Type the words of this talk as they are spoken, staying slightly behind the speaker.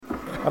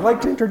I'd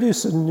like to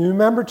introduce a new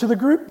member to the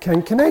group,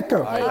 Ken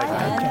Kaneko. Hi,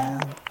 Ken.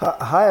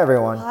 Hi,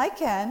 everyone. Hi,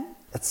 Ken.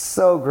 It's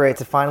so great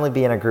to finally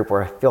be in a group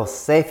where I feel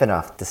safe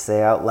enough to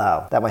say out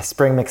loud that my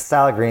spring mix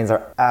salad greens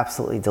are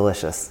absolutely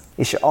delicious.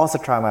 You should also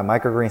try my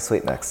microgreen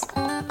sweet mix.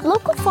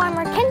 Local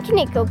farmer Ken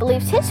Kaneko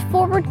believes his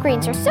forward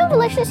greens are so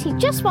delicious he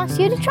just wants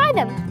you to try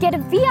them. Get a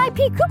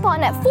VIP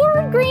coupon at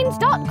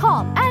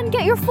forwardgreens.com and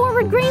get your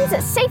forward greens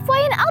at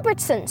Safeway and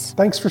Albertsons.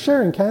 Thanks for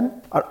sharing,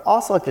 Ken. I'd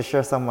also like to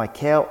share some of my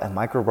kale and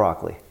micro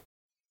broccoli.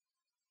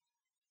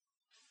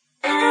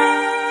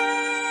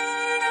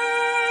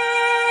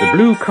 The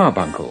Blue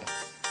Carbuncle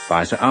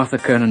by Sir Arthur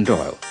Conan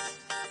Doyle.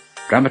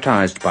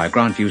 Dramatised by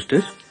Grant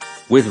Eustace,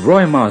 with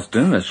Roy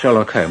Marsden as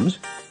Sherlock Holmes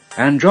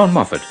and John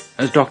Moffatt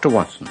as Dr.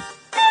 Watson.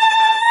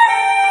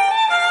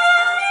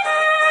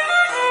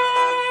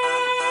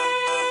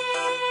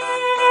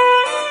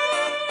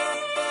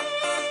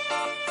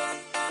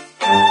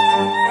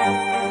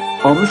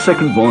 On the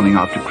second morning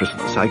after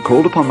Christmas, I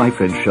called upon my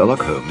friend Sherlock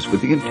Holmes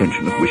with the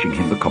intention of wishing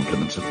him the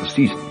compliments of the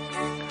season.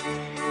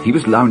 He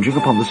was lounging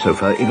upon the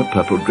sofa in a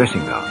purple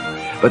dressing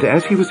gown, but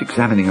as he was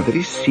examining a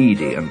very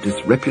seedy and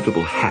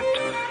disreputable hat,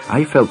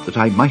 I felt that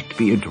I might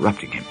be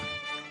interrupting him.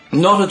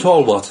 Not at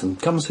all, Watson.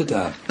 Come sit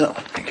down. Oh,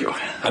 thank you.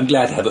 I'm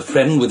glad to have a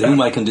friend with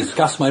whom I can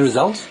discuss my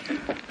results.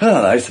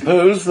 Well, I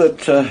suppose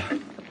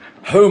that,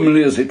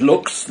 homely as it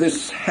looks,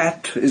 this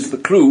hat is the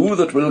clue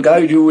that will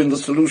guide you in the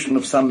solution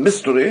of some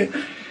mystery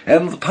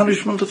and the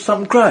punishment of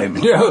some crime.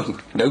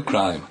 No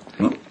crime.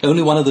 No?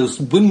 Only one of those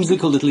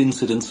whimsical little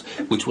incidents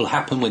which will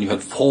happen when you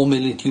have 4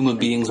 million human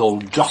beings all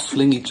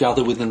jostling each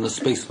other within the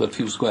space of a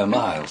few square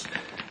miles.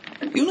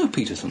 You know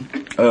Peterson?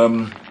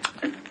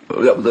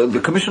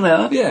 The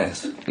commissioner?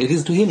 Yes. It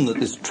is to him that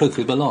this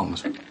trophy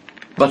belongs.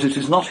 But it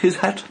is not his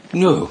hat?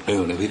 No,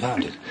 we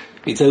found it.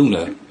 Its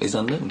owner is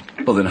unknown.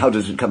 Well, then how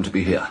does it come to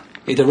be here?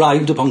 It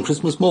arrived upon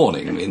Christmas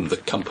morning in the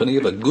company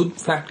of a good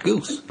fat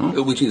goose,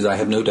 which is, I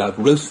have no doubt,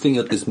 roasting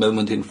at this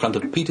moment in front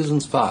of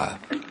Peterson's fire.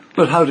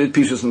 But how did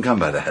Peterson come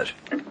by the hat?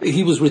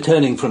 He was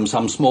returning from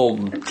some small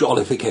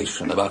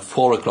jollification about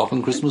 4 o'clock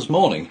on Christmas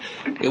morning,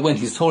 when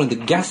he saw in the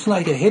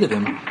gaslight ahead of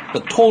him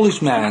a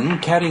tallish man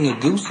carrying a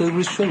goose over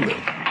his shoulder.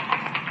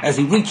 As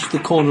he reached the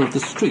corner of the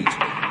street,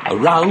 a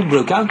row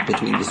broke out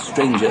between the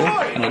stranger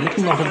and a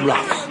little knot of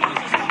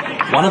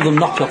roughs. One of them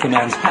knocked off the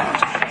man's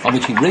hat, on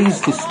which he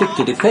raised his stick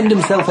to defend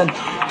himself and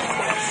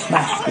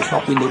smashed the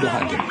shop window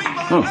behind him.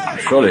 Oh,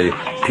 surely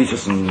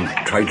Peterson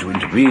tried to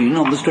intervene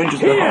on the stranger's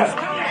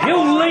behalf. You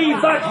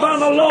leave that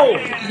man alone!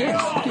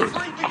 Yes, he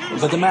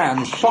did. But the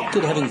man, shocked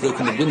at having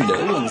broken the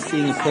window and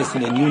seeing a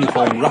person in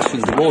uniform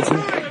rushing towards him,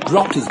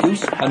 dropped his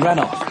goose and ran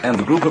off. And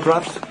the group of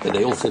roughs?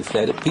 They also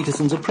fled at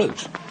Peterson's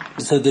approach,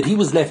 so that he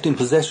was left in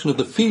possession of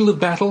the field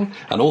of battle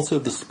and also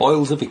of the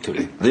spoils of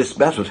victory. This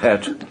battered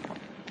hat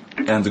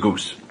and the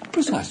goose?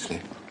 Precisely.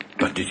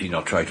 But did he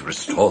not try to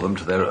restore them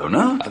to their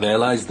owner? There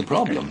lies the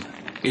problem.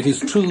 It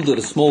is true that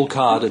a small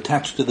card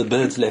attached to the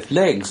bird's left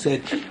leg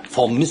said,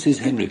 "For Mrs.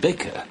 Henry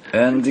Baker."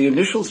 And the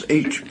initials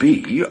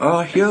H.B.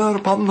 are here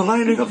upon the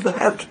lining of the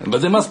hat. But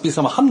there must be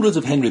some hundreds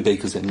of Henry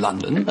Bakers in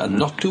London, and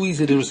not too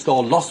easy to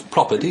restore lost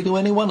property to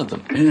any one of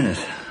them.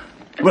 Yes.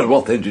 Well,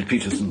 what then did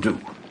Peterson do?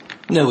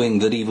 Knowing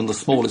that even the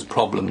smallest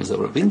problems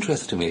are of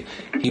interest to me,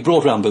 he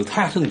brought round both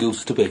hat and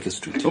goose to Baker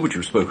Street. Oh, but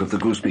you spoke of the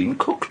goose being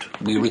cooked.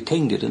 We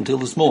retained it until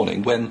this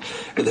morning, when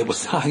there were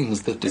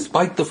signs that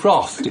despite the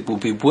frost, it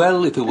would be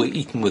well if it were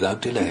eaten without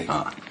delay.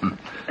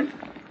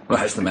 Well,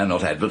 has the man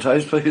not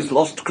advertised for his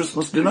lost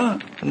Christmas dinner?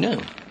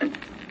 No.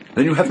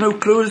 Then you have no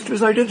clue as to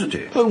his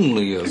identity?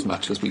 Only as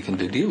much as we can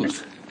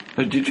deduce.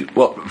 Did you?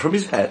 What, from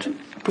his hat?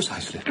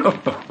 Precisely.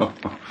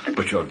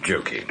 But you're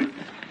joking.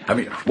 I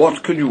mean,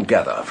 what can you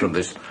gather from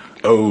this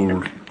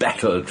old,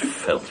 battered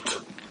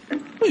felt?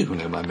 Well, you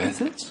know my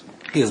methods.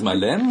 Here's my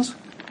lens.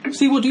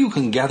 See what you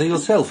can gather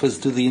yourself as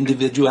to the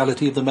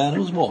individuality of the man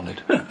who's worn it.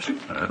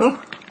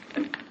 Well,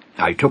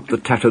 I took the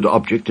tattered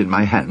object in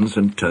my hands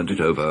and turned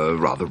it over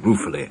rather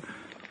ruefully.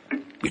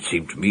 It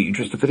seemed to me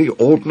just a very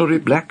ordinary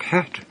black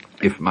hat,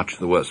 if much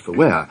the worse for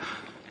wear.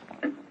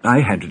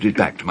 I handed it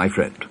back to my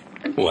friend.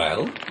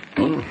 Well?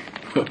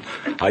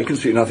 I can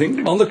see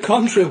nothing. On the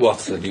contrary,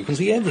 Watson, you can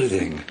see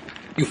everything.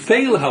 You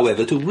fail,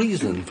 however, to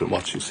reason from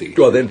what you see.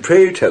 Well, then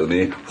pray tell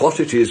me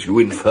what it is you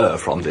infer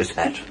from this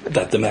hat.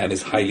 That the man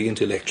is highly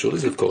intellectual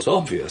is, of course,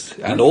 obvious,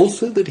 and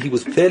also that he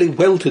was fairly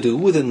well-to-do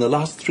within the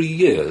last 3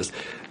 years,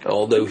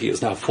 although he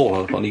has now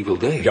fallen upon evil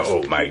days.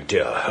 Oh, my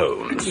dear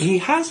Holmes. He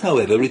has,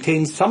 however,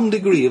 retained some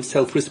degree of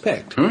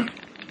self-respect.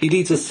 He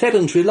leads a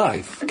sedentary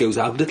life, goes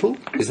out little,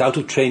 is out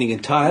of training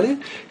entirely,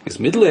 is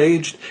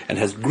middle-aged, and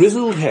has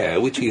grizzled hair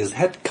which he has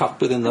had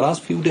cut within the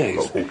last few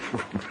days.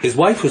 His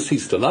wife has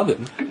ceased to love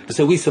him,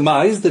 so we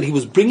surmise that he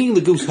was bringing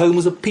the goose home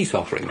as a peace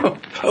offering.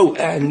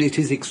 And it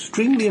is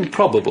extremely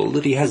improbable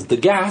that he has the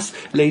gas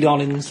laid on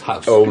in his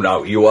house. Oh,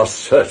 now, you are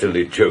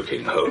certainly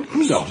joking,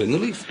 Holmes. Not in the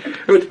least.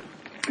 But,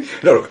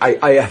 no, look,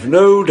 I have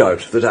no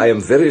doubt that I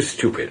am very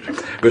stupid,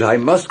 but I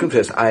must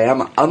confess I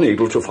am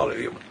unable to follow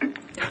you.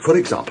 For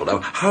example, now,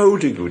 how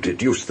do you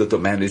deduce that the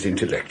man is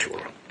intellectual?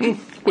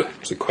 Well,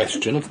 it's a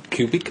question of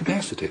cubic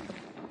capacity.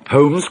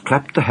 Holmes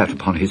clapped the hat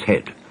upon his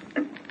head.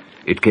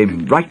 It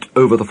came right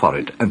over the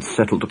forehead and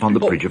settled upon the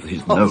bridge of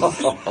his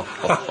nose.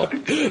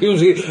 You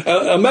see,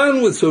 a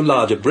man with so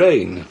large a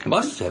brain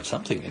must have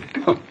something in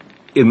it.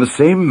 In the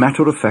same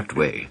matter-of-fact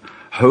way,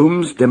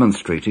 Holmes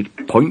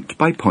demonstrated point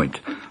by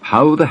point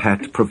how the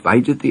hat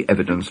provided the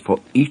evidence for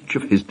each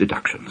of his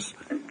deductions,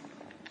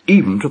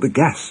 even to the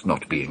gas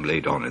not being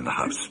laid on in the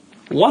house.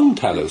 One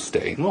tallow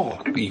stain, or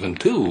even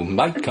two,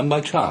 might come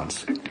by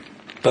chance.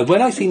 But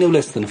when I see no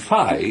less than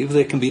 5,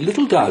 there can be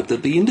little doubt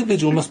that the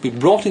individual must be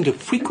brought into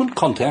frequent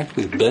contact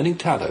with burning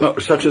tallow.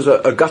 Such as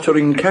a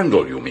guttering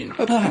candle, you mean?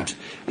 Perhaps.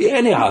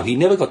 Anyhow, he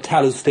never got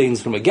tallow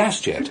stains from a gas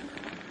jet.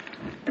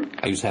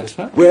 Are you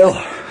satisfied? Well,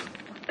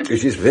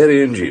 it is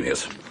very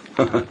ingenious.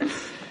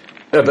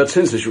 But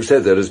since, as you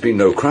said, there has been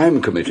no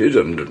crime committed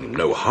and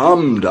no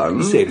harm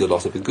done... Save the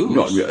loss of the goose.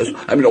 No, yes.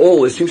 I mean,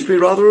 all this seems to be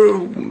rather a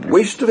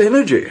waste of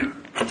energy.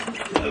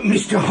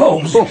 Mr.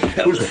 Holmes,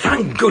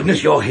 thank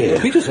goodness you're here.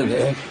 Peterson,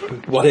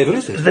 whatever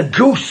is it? The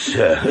goose,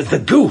 sir, the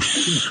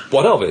goose.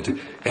 What of it?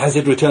 Has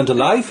it returned to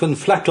life and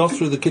flapped off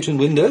through the kitchen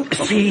window?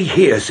 See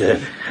here,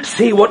 sir.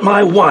 See what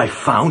my wife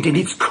found in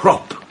its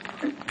crop.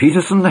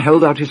 Peterson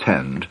held out his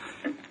hand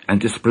and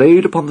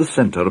displayed upon the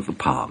centre of the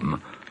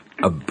palm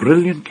a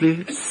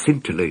brilliantly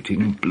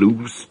scintillating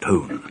blue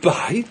stone.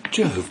 By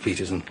Jove,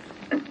 Peterson.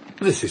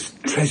 This is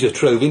treasure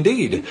trove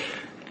indeed.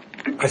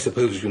 I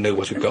suppose you know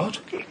what you've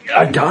got?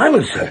 A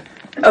diamond, sir.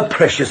 A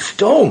precious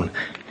stone.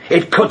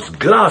 It cuts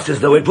glass as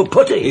though it were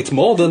putty. It's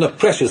more than a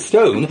precious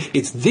stone.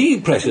 It's the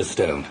precious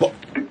stone. What?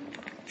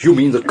 You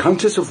mean the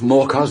Countess of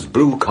Morcar's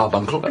blue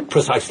carbuncle?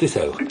 Precisely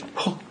so.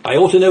 I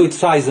ought to know its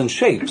size and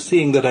shape,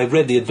 seeing that I've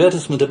read the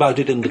advertisement about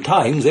it in the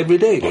Times every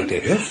day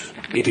lately. Yes?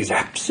 It is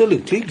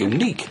absolutely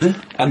unique.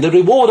 And the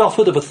reward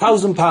offered of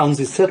 £1,000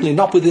 is certainly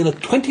not within a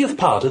 20th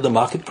part of the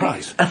market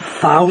price.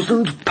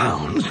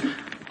 £1,000?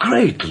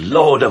 Great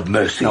Lord of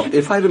mercy. Now,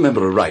 if I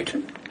remember right,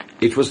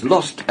 it was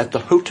lost at the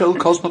Hotel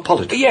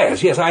Cosmopolitan.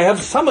 Yes, I have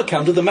some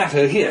account of the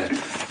matter here.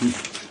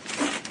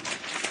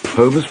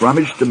 Holmes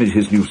rummaged amid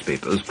his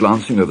newspapers,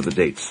 glancing over the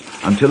dates,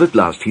 until at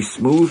last he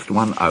smoothed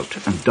one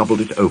out and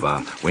doubled it over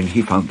when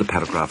he found the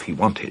paragraph he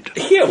wanted.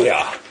 Here we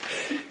are.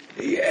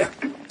 Yeah.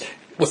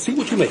 Well, see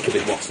what you make of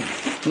it,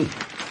 Watson.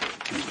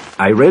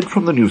 I read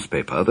from the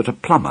newspaper that a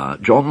plumber,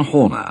 John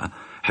Horner,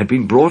 had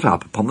been brought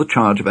up upon the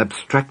charge of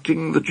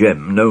abstracting the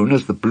gem known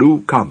as the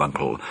blue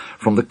carbuncle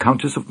from the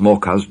Countess of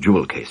Morcar's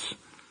jewel case.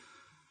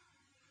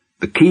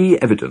 The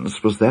key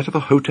evidence was that of a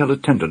hotel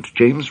attendant,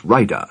 James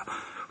Ryder,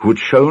 who had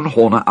shown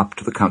Horner up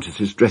to the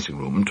Countess's dressing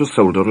room to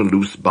solder a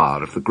loose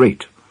bar of the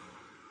grate.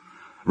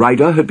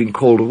 Ryder had been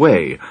called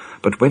away,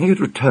 but when he had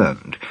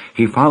returned,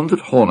 he found that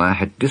Horner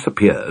had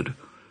disappeared,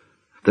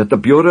 that the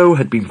bureau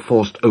had been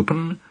forced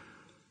open,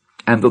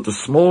 and that the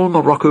small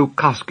morocco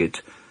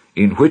casket,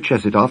 in which,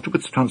 as it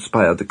afterwards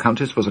transpired, the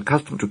Countess was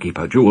accustomed to keep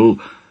her jewel,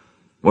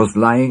 was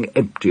lying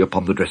empty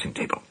upon the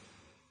dressing-table.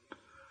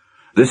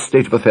 This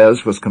state of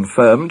affairs was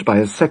confirmed by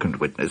a second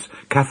witness,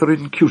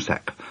 Catherine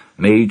Cusack,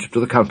 maid to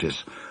the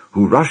Countess,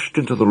 who rushed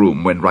into the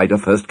room when Ryder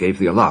first gave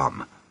the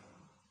alarm.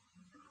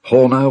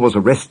 Horner was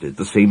arrested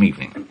the same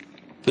evening.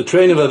 The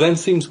train of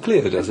events seems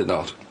clear, does it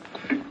not?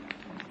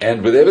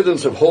 And with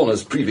evidence of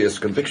Horner's previous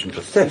conviction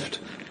for theft,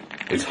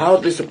 it's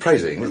hardly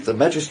surprising that the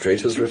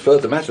magistrate has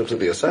referred the matter to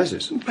the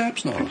assizes.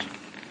 Perhaps not.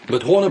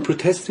 But Horner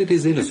protested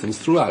his innocence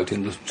throughout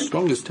in the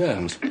strongest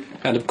terms.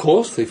 And of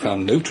course they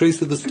found no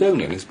trace of the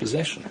stone in his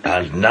possession.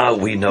 And now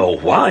we know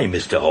why,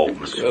 Mr.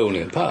 Holmes.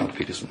 Only in part,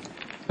 Peterson.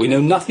 We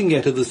know nothing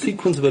yet of the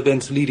sequence of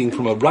events leading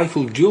from a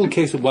rifled jewel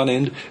case at one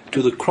end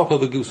to the crop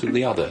of a goose at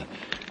the other.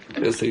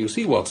 So you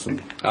see,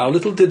 Watson, our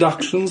little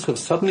deductions have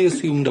suddenly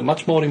assumed a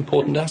much more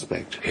important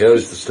aspect. Here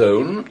is the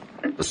stone.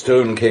 The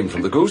stone came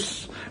from the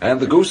goose, and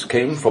the goose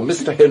came from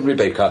Mr. Henry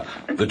Baker,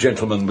 the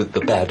gentleman with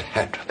the bad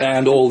hat.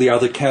 And all the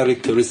other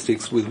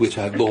characteristics with which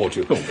I've bored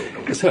you.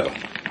 So,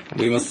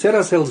 we must set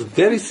ourselves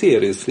very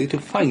seriously to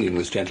finding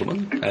this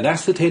gentleman and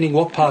ascertaining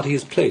what part he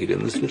has played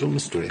in this little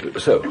mystery.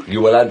 So, you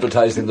will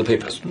advertise in the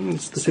papers?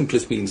 It's the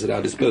simplest means at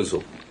our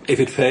disposal. If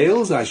it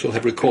fails, I shall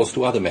have recourse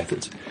to other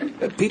methods.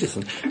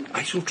 Peterson,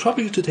 I shall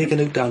trouble you to take a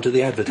note down to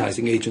the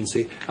advertising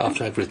agency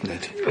after I've written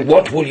it.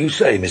 What will you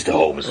say, Mr.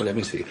 Holmes? Well, let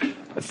me see.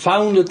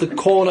 Found at the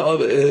corner of...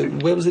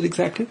 where was it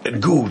exactly?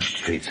 Googe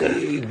Street, sir.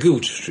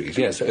 Googe Street,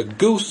 yes. A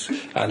goose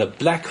and a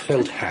black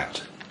felt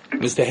hat.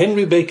 Mr.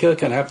 Henry Baker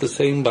can have the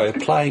same by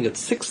applying at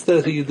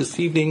 6:30 this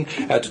evening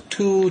at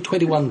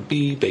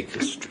 221B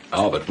Baker Street.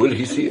 Ah, but will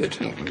he see it?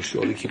 We'll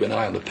surely keep an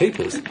eye on the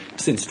papers,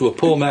 since to a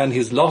poor man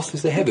his loss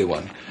is a heavy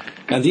one.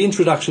 And the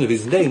introduction of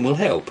his name will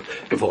help,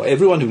 for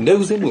everyone who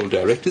knows him will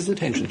direct his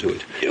attention to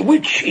it.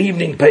 Which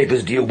evening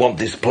papers do you want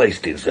this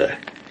placed in, sir?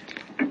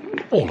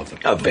 All of them.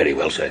 Oh, very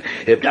well, sir.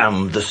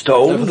 And the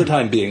stone? For the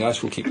time being, I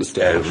shall keep the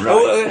stone.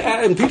 Right.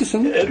 And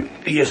Peterson?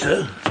 Yes,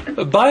 sir?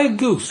 Buy a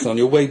goose on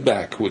your way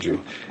back, would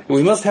you?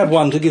 We must have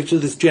one to give to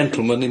this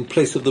gentleman in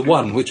place of the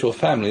one which your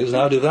family is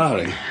now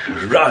devouring.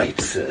 Right,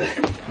 sir.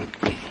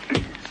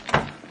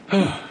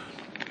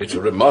 It's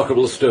a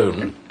remarkable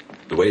stone.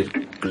 The way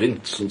it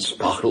glints and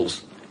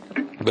sparkles.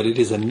 But it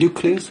is a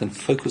nucleus and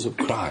focus of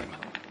crime.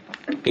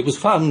 It was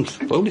found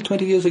only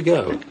 20 years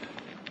ago.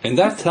 In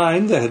that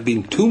time, there had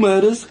been 2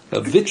 murders,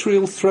 a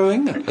vitriol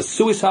throwing, a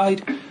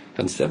suicide,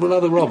 and several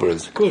other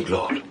robberies. Good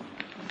Lord.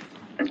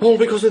 All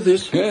because of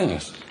this?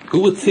 Yes.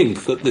 Who would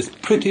think that this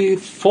pretty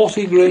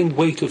 40-grain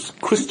weight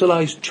of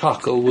crystallized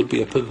charcoal would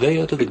be a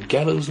purveyor to the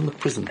gallows and the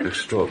prison?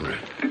 Extraordinary.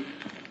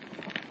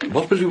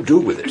 What will you do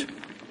with it?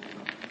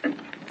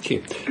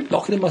 Here,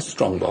 lock it in my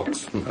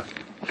strongbox.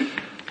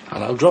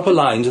 And I'll drop a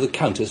line to the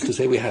Countess to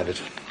say we have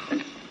it.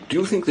 Do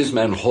you think this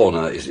man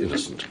Horner is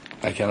innocent?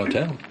 I cannot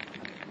tell.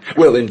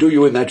 Well, then, do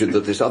you imagine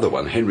that this other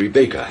one, Henry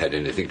Baker, had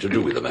anything to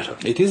do with the matter?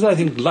 It is, I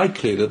think,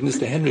 likely that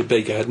Mr. Henry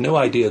Baker had no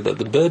idea that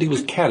the bird he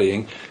was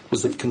carrying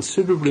was of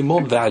considerably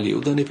more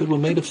value than if it were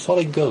made of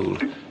solid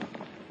gold.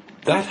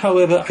 That,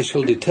 however, I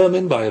shall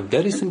determine by a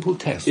very simple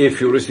test.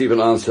 If you receive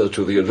an answer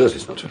to the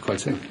advertisement?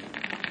 Quite so.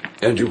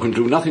 And you can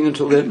do nothing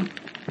until then?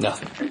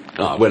 Nothing.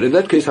 Well, in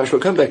that case, I shall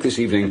come back this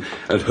evening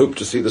and hope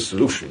to see the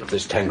solution of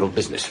this tangled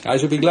business. I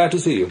shall be glad to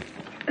see you.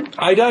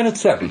 I dine at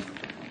 7.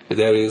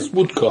 There is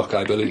woodcock,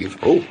 I believe.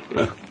 Oh.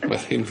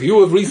 Well, in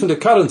view of recent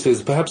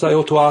occurrences, perhaps I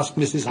ought to ask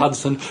Mrs.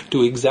 Hudson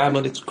to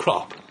examine its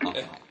crop.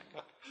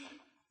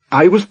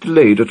 I was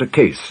delayed at a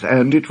case,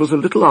 and it was a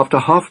little after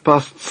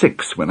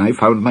 6:30 when I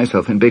found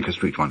myself in Baker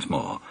Street once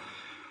more.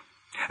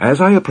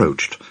 As I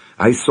approached,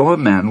 I saw a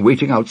man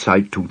waiting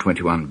outside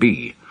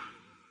 221B.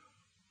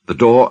 The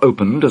door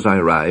opened as I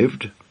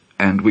arrived,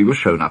 and we were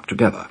shown up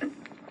together.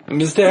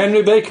 Mr.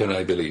 Henry Baker,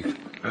 I believe.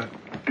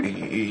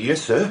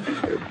 Yes, sir.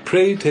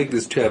 Pray take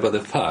this chair by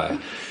the fire.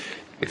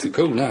 It's a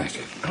cold night.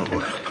 Oh,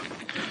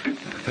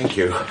 thank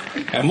you.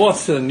 And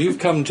Watson, you've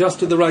come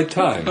just at the right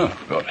time. Oh,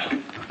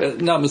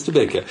 God. Now, Mr.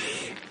 Baker,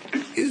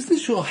 is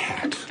this your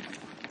hat?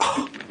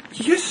 Oh,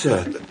 yes,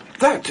 sir.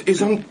 That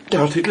is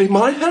undoubtedly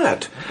my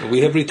hat.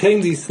 We have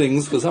retained these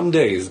things for some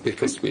days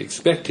because we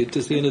expected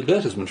to see an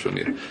advertisement from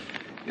you.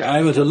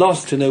 I'm at a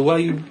loss to know why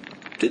you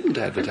didn't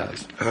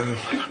advertise.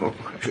 Well,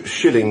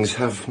 shillings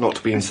have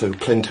not been so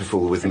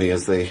plentiful with me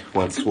as they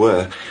once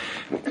were.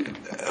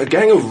 A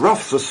gang of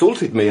roughs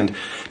assaulted me, and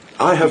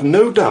I have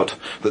no doubt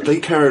that they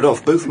carried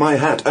off both my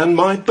hat and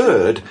my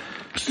bird.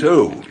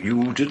 So,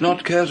 you did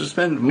not care to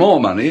spend more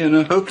money in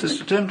a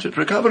hopeless attempt at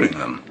recovering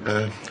them?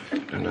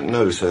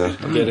 No, sir.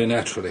 Very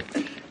naturally.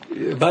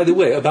 By the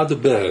way, about the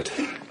bird.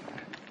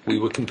 We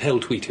were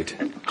compelled to eat it.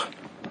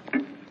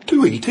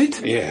 To eat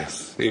it?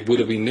 Yes. It would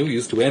have been no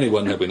use to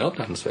anyone had we not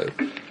done so.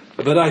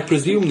 But I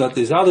presume that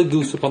this other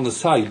goose upon the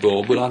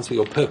sideboard will answer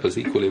your purpose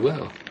equally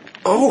well.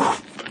 Oh,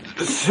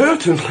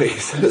 certainly,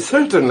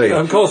 certainly.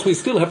 Of course, we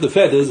still have the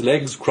feathers,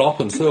 legs, crop,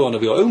 and so on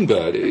of your own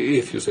bird,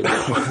 if you so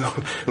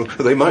wish.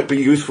 They might be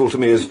useful to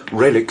me as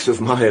relics of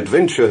my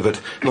adventure,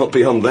 but not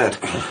beyond that.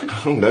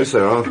 Oh, no,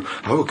 sir,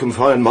 I will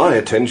confine my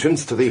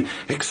attentions to the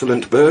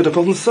excellent bird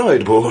upon the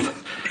sideboard.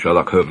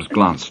 Sherlock Holmes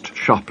glanced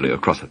sharply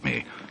across at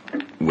me,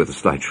 with a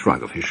slight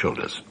shrug of his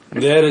shoulders.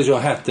 There is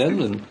your hat,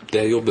 then, and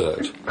there your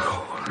bird.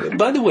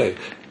 By the way,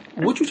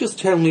 would you just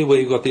tell me where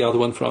you got the other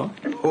one from?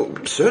 Oh,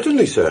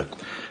 certainly, sir.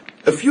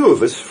 A few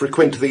of us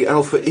frequent the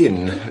Alpha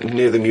Inn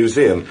near the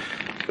museum.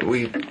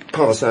 We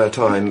pass our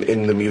time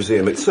in the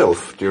museum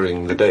itself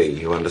during the day,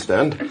 you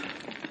understand?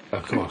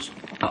 Of course.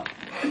 Oh,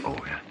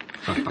 yeah.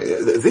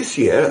 This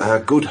year, our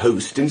good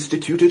host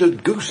instituted a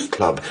goose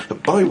club,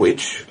 by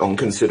which, on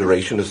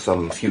consideration of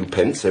some few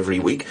pence every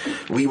week,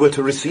 we were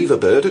to receive a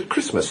bird at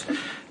Christmas.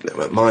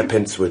 My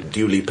pence were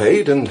duly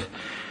paid, and,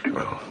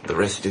 well, the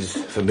rest is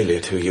familiar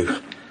to you.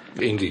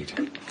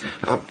 Indeed.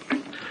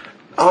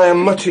 I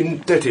am much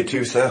indebted to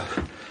you, sir.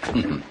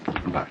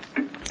 Bye.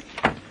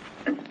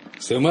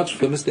 So much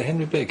for Mr.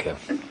 Henry Baker.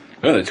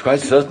 Well, it's quite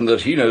certain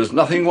that he knows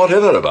nothing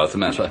whatever about the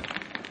matter.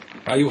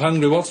 Are you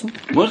hungry, Watson?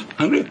 What?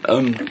 Hungry?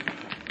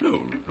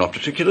 No, not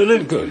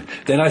particularly. Good.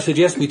 Then I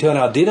suggest we turn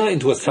our dinner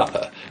into a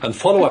supper and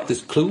follow up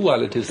this clue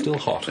while it is still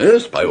hot.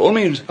 Yes, by all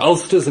means.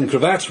 Ulsters and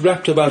cravats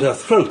wrapped about our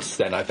throats,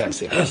 then, I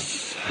fancy.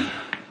 Yes.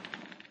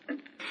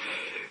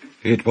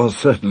 It was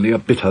certainly a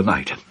bitter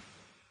night.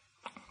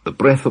 The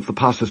breath of the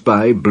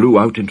passers-by blew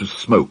out into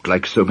smoke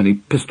like so many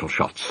pistol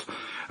shots,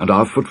 and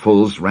our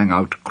footfalls rang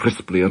out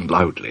crisply and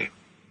loudly.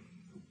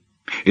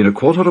 In a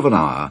quarter of an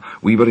hour,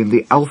 we were in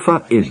the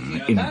Alpha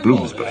Inn in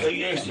Bloomsbury.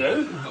 Yes,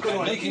 sir.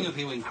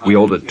 We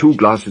ordered 2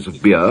 glasses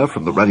of beer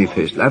from the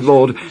ruddy-faced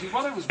landlord,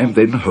 and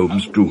then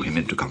Holmes drew him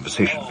into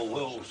conversation.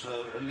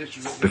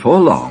 Before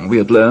long, we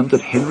had learned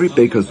that Henry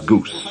Baker's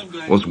goose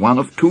was one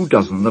of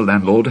 24 the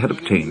landlord had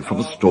obtained from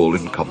a stall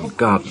in Covent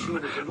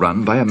Garden,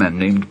 run by a man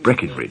named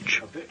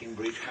Breckinridge.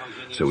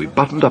 So we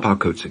buttoned up our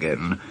coats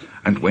again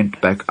and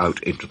went back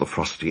out into the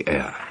frosty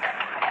air.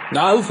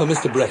 Now for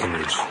Mr.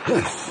 Breckinridge.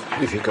 Yes,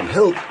 if you can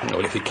help.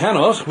 Well, if he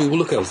cannot, we will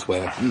look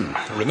elsewhere.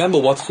 Remember,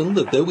 Watson,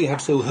 that though we have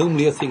so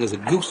homely a thing as a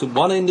goose at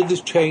one end of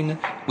this chain,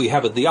 we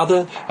have at the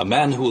other a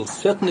man who will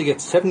certainly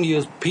get 7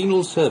 years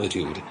penal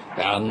servitude,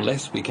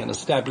 unless we can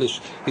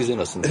establish his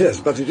innocence. Yes,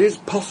 but it is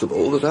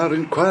possible that our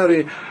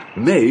inquiry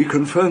may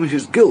confirm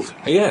his guilt.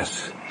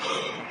 Yes.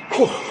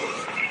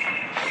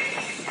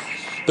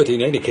 But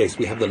in any case,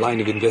 we have the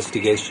line of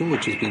investigation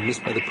which has been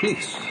missed by the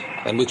police,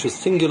 and which a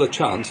singular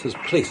chance has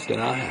placed in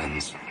our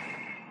hands.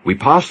 We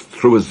passed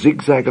through a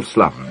zigzag of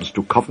slums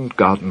to Covent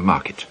Garden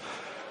Market,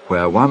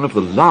 where one of the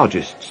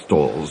largest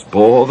stalls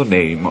bore the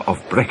name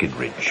of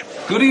Breckenridge.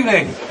 Good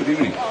evening. Good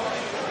evening.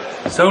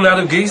 Sold out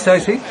of geese, I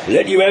see?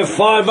 Let you have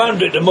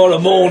 500 tomorrow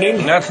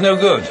morning. That's no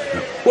good.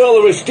 Well,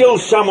 there is still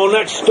some on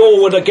that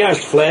stall with a gas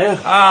flare.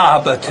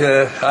 Ah, but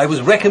I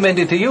was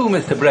recommended to you,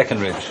 Mr.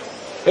 Breckenridge.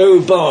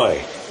 Who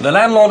by? The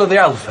landlord of the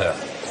Alpha.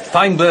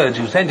 Fine birds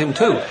you sent him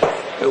too.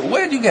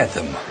 Where'd you get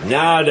them?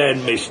 Now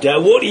then, mister,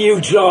 what are you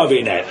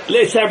driving at?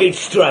 Let's have it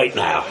straight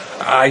now.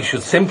 I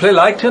should simply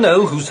like to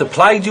know who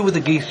supplied you with the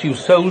geese you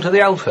sold to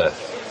the Alpha.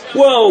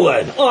 Well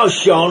then, I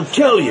shan't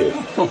tell you.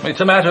 It's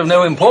a matter of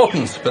no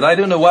importance, but I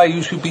don't know why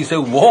you should be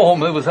so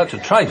warm over such a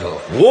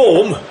trifle.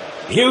 Warm?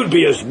 You'd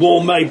be as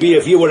warm, maybe,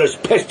 if you were as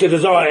pestered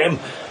as I am.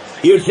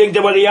 You'd think they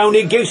were the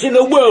only geese in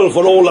the world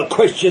for all the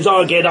questions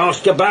I get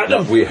asked about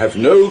them. We have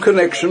no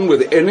connection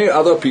with any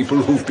other people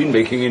who've been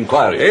making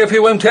inquiries. If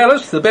you won't tell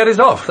us, the bet is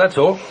off, that's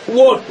all.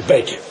 What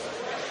bet?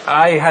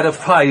 I had a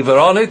fiver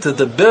on it that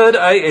the bird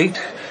I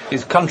ate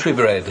is country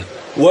bred.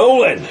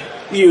 Well then,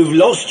 you've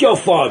lost your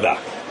fiver.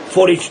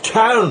 For it's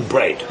town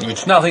bred.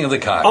 It's nothing of the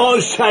kind. I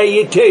say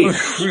it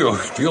is.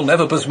 You'll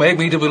never persuade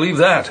me to believe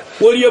that.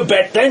 Will you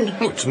bet then?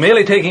 It's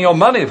merely taking your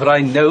money, for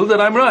I know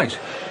that I'm right.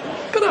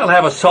 But I'll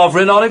have a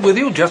sovereign on it with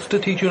you, just to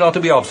teach you not to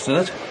be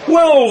obstinate.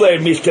 Well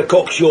then, Mr.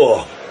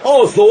 Cockshaw,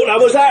 I thought I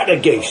was out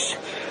of geese.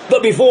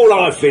 But before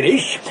I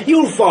finish,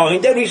 you'll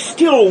find there is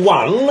still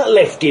one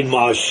left in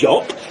my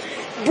shop.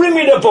 Bring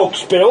me the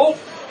books, Bill.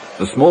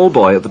 The small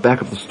boy at the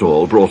back of the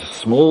stall brought a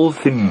small,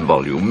 thin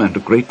volume and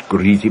a great,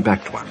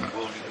 greasy-backed one.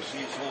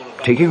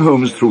 Taking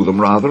Holmes through them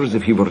rather as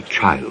if he were a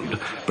child,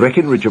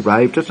 Breckenridge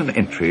arrived at an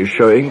entry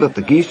showing that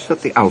the geese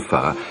at the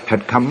Alpha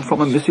had come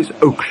from a Mrs.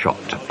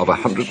 Oakshott of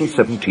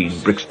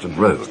 117 Brixton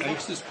Road.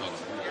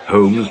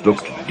 Holmes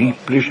looked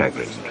deeply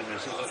chagrined,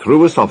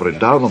 threw a sovereign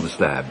down on the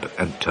slab,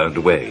 and turned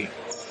away.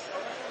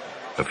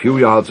 A few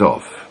yards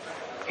off,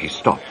 he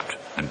stopped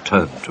and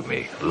turned to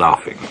me,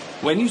 laughing.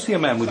 When you see a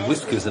man with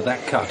whiskers of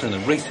that cut and a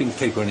racing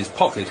paper in his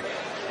pocket,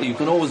 you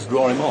can always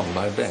draw him on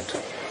by a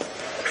bet.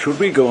 Should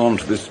we go on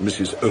to this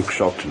Mrs.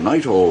 Oakshott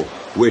tonight, or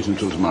wait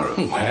until tomorrow?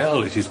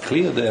 Well, it is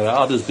clear there are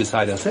others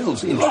beside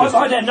ourselves interested. I've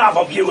had enough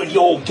of you and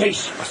your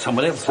geese.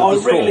 Someone else I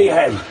really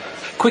have.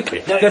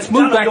 Quickly, let's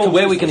move back to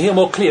where we can hear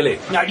more clearly.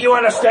 Now, do you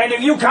understand?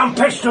 If you come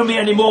pestering me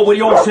anymore with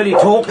your silly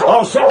talk,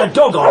 I'll set the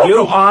dog on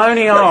you. I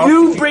only asked.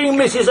 You bring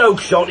Mrs.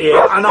 Oakshott here,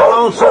 and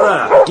I'll answer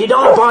her. Did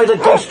I buy the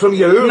geese from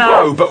you?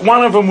 No, but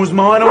one of them was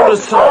mine all the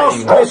Ask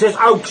same. Mrs.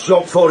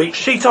 Oakshott for it.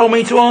 She told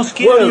me to ask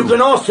you. Well, you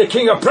can ask the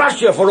King of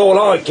Prussia for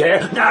all I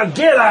care. Now,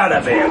 get out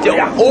of here.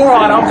 All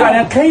right, I'm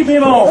going to keep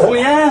him off, will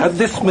ya?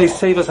 This may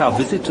save us our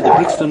visit to the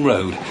Brixton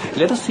Road.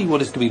 Let us see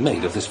what is to be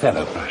made of this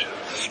fellow.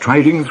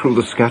 Striding through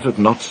the scattered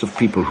knots of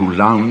people who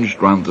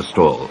lounged round the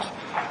stalls,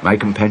 my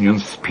companion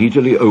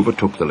speedily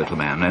overtook the little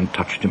man and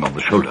touched him on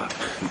the shoulder.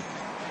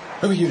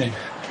 Who are you then?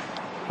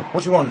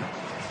 What do you want?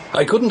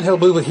 I couldn't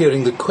help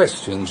overhearing the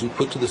questions you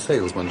put to the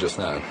salesman just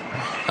now.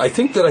 I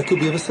think that I could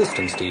be of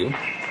assistance to you.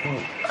 Well,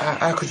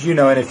 how could you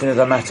know anything of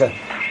the matter?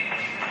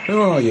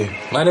 Who are you?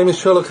 My name is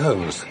Sherlock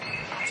Holmes.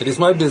 It is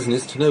my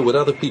business to know what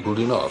other people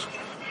do not.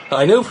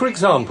 I know, for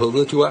example,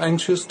 that you are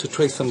anxious to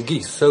trace some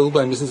geese sold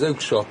by Mrs.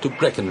 Oakshott to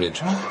Breckenridge,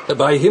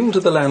 by him to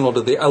the landlord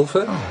of the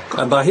Alpha,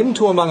 and by him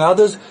to, among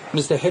others,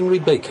 Mr. Henry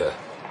Baker.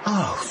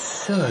 Oh,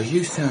 sir,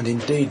 you sound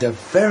indeed the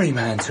very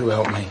man to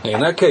help me. In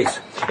that case,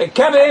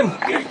 Cabin!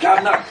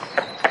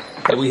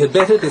 We had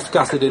better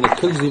discuss it in a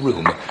cosy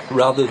room,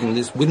 rather than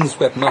this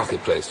windswept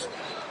marketplace.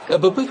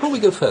 But before we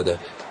go further,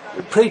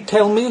 pray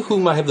tell me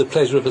whom I have the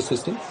pleasure of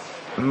assisting.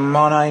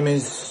 My name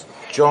is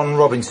John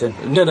Robinson.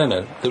 No,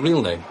 the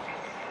real name.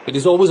 It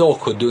is always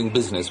awkward doing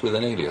business with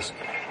an alias.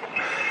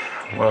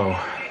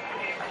 Well,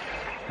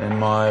 then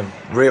my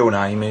real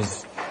name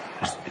is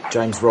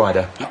James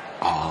Ryder.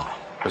 Ah,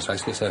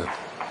 precisely so.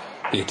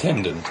 The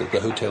attendant at the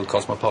Hotel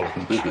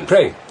Cosmopolitan.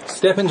 Pray,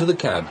 step into the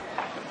cab.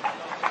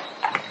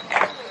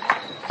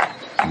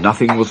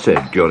 Nothing was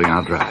said during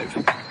our drive,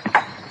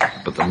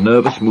 but the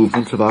nervous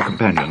movements of our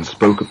companion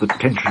spoke of the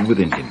tension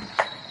within him,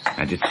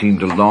 and it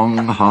seemed a long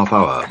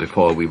half-hour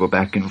before we were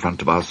back in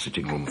front of our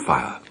sitting-room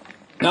fire.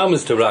 Now,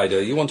 Mr.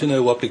 Ryder, you want to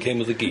know what became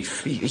of the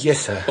geese?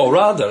 Yes, sir. Or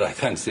rather, I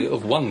fancy,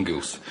 of one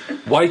goose.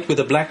 White with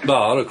a black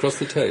bar across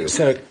the tail.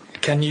 Sir,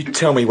 can you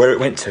tell me where it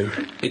went to?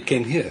 It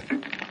came here.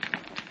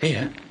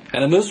 Here?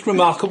 And a most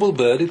remarkable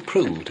bird it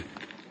proved.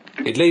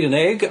 It laid an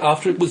egg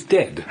after it was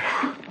dead.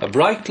 A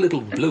bright little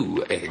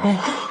blue egg.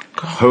 Oh,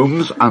 God.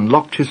 Holmes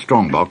unlocked his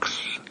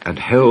strongbox and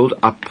held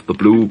up the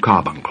blue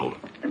carbuncle.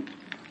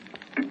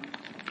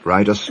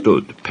 Ryder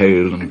stood,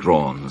 pale and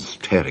drawn,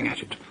 staring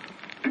at it,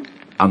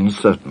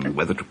 uncertain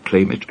whether to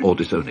claim it or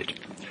disown it.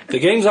 The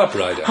game's up,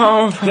 Ryder.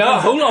 Oh.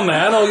 Now, hold on,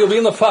 man, or you'll be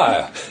in the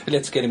fire.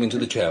 Let's get him into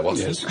the chair,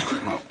 Watson.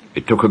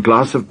 It took a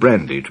glass of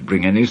brandy to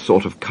bring any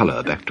sort of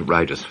colour back to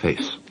Ryder's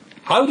face.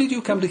 How did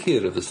you come to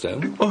hear of the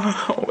stone?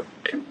 Oh,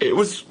 it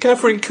was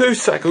Catherine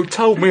Cusack who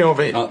told me of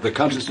it. The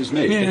Countess's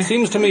maid. It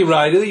seems to me,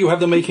 Ryder, you have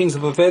the makings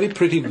of a very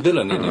pretty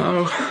villain in you.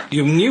 Oh.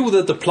 You knew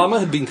that the plumber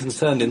had been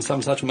concerned in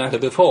some such matter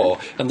before,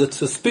 and that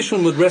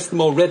suspicion would rest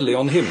more readily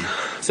on him.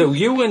 So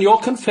you and your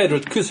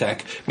confederate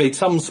Cusack made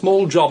some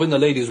small job in the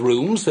lady's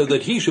room so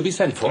that he should be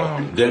sent for.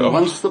 Then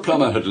once the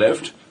plumber had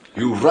left,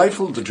 you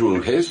rifled the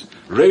jewel case,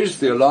 raised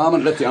the alarm,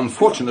 and let the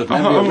unfortunate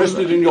man be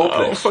arrested in your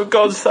place. For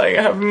God's sake,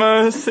 have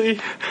mercy.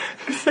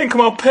 Think of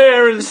my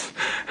parents.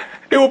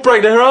 It will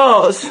break their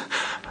hearts.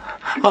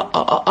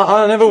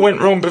 I never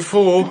went wrong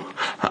before,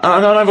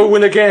 and I never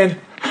will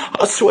again.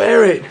 I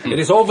swear it. It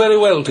is all very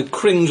well to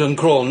cringe and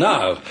crawl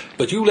now,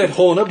 but you let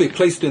Horner be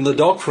placed in the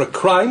dock for a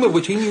crime of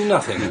which he knew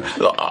nothing.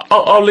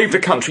 I'll leave the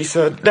country,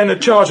 sir. Then a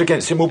charge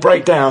against him will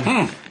break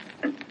down.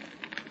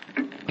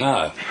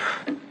 Now,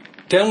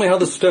 tell me how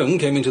the stone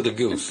came into the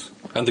goose,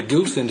 and the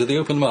goose into the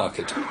open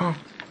market.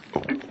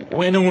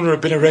 When Horner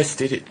had been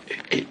arrested,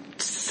 it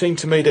seemed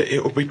to me that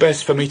it would be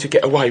best for me to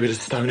get away with the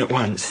stone at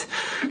once.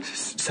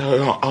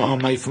 So I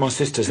made for my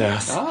sister's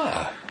house.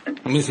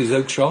 Mrs.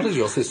 Oakshott is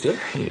your sister?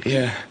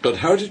 Yeah. But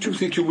how did you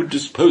think you would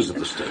dispose of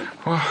the stone?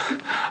 Well,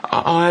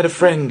 I had a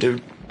friend who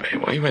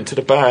he went to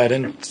the bad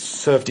and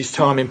served his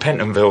time in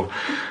Pentonville.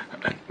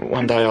 And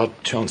one day I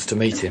chanced to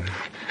meet him.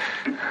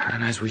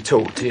 And as we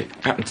talked, he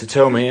happened to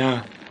tell me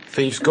how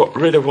thieves got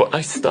rid of what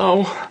they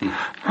stole.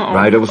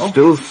 Ryder was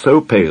still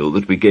so pale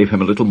that we gave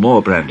him a little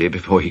more brandy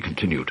before he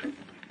continued.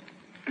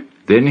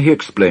 Then he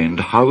explained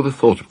how the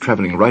thought of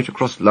travelling right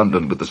across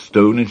London with the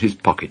stone in his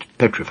pocket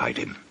petrified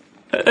him.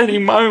 At any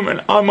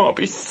moment I might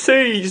be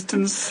seized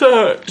and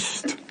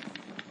searched.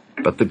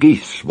 But the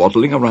geese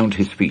waddling around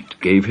his feet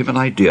gave him an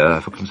idea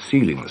for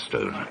concealing the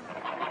stone.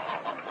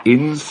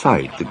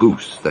 Inside the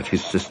goose that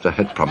his sister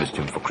had promised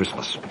him for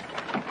Christmas.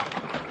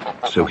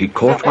 So he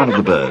caught one of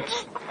the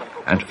birds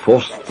and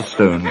forced the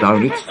stone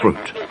down its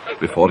throat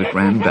before it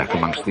ran back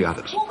amongst the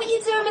others. What were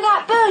you doing with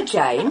that bird,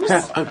 James?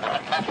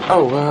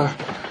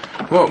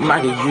 Well,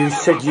 Maggie, you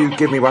said you'd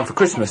give me one for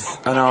Christmas,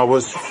 and I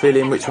was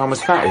feeling which one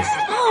was fattest.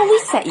 Oh, we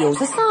set yours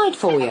aside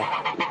for you.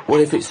 Well,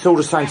 if it's all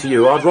the same to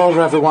you, I'd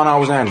rather have the one I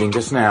was handling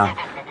just now,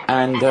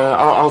 and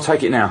I'll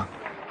take it now.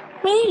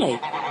 Really?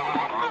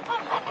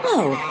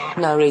 Oh,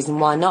 no reason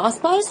why not, I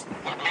suppose.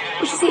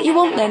 Which is it you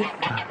want, then?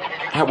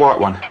 That white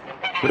one,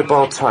 with a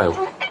barred tail.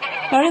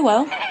 Very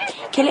well.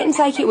 Kill it and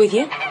take it with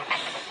you.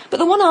 But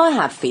the one I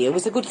had for you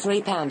was a good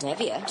 £3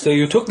 heavier. So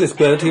you took this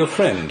bird to your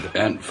friend?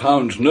 And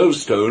found no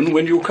stone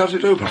when you cut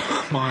it open?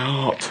 My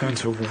heart turned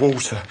to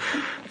water,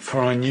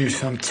 for I knew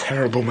some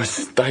terrible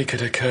mistake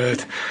had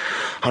occurred.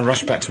 I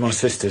rushed back to my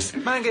sister's.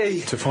 Maggie!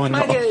 To find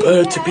not a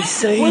bird to be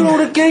seen. Where are all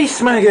the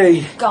geese,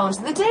 Maggie? Gone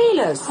to the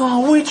dealers.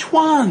 Oh, which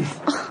one?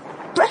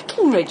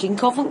 Breckenridge in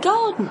Covent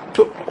Garden.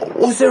 But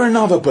was there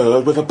another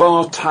bird with a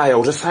barred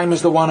tail, the same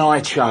as the one I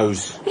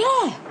chose?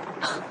 Yeah.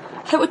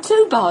 There were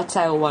 2 barred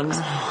tail ones.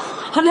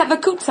 I never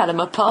could tell them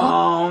apart.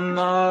 Oh,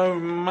 no,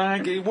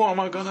 Maggie, what am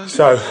I going to do?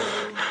 So,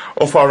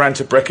 off I ran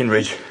to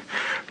Breckenridge.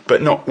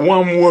 But not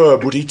one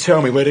word would he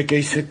tell me where the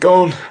geese had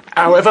gone,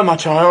 however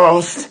much I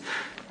asked.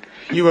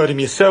 You heard him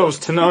yourselves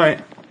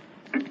tonight.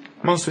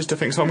 My sister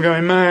thinks I'm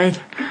going mad.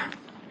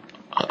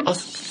 I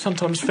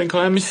sometimes think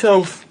I am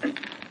myself.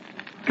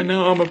 And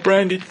now I'm a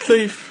branded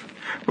thief,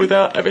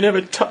 without having ever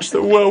touched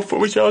the wealth for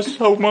which I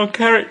sold my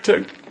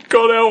character.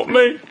 God help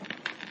me.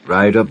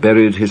 Ryder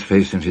buried his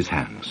face in his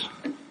hands.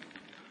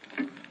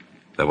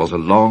 There was a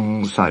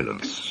long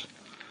silence,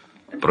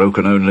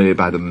 broken only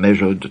by the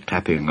measured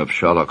tapping of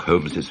Sherlock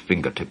Holmes's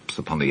fingertips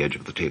upon the edge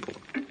of the table.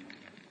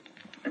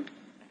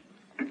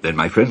 Then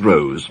my friend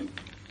rose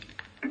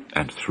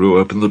and threw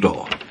open the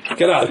door.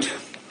 Get out.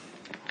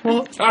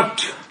 What?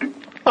 Out!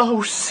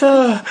 Oh,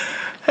 sir,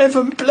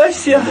 heaven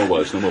bless you. No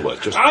more words,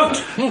 just...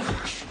 Out!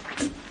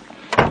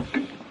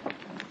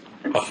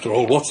 After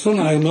all, Watson,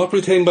 I am not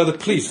retained by the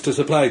police to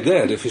supply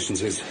their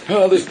deficiencies.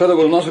 Well, this fellow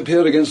will not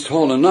appear against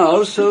Horner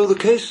now, so the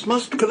case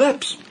must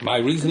collapse. My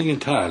reasoning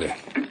entirely.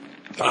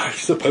 I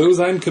suppose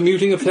I'm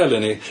commuting a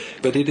felony,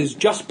 but it is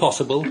just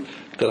possible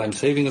that I'm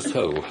saving a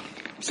soul.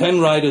 Send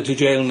Ryder to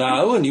jail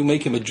now, and you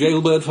make him a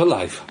jailbird for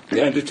life.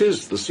 And it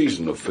is the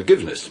season of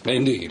forgiveness.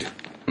 Indeed.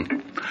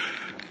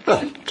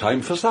 Well,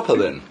 time for supper,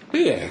 then.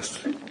 Yes.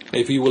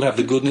 If you will have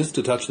the goodness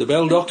to touch the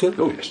bell, Doctor,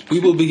 Oh, yes. we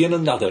will begin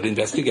another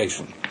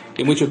investigation,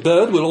 in which a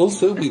bird will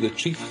also be the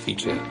chief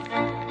feature.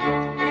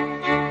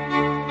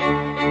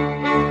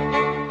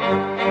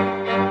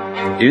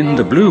 In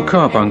The Blue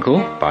Carbuncle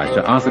by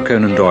Sir Arthur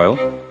Conan Doyle,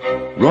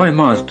 Roy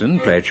Marsden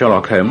played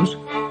Sherlock Holmes,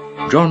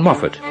 John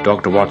Moffatt,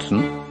 Dr.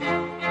 Watson,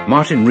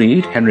 Martin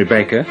Reed, Henry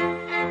Baker,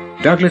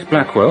 Douglas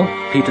Blackwell,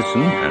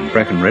 Peterson and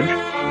Breckenridge,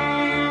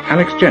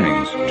 Alex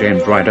Jennings,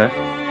 James Ryder,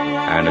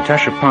 and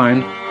Natasha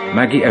Pine,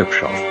 Maggie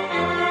Oakshott.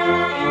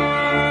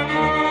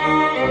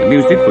 The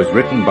music was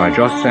written by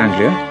Joss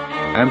Sanglia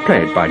and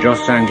played by Joss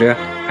Sanglia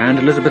and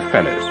Elizabeth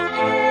Fellows.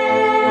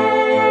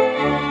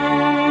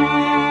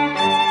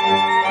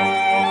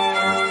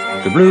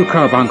 The Blue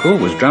Carbuncle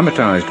was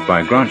dramatised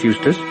by Grant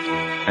Eustace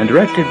and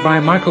directed by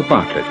Michael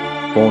Bartlett.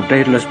 for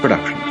Daedalus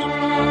Productions.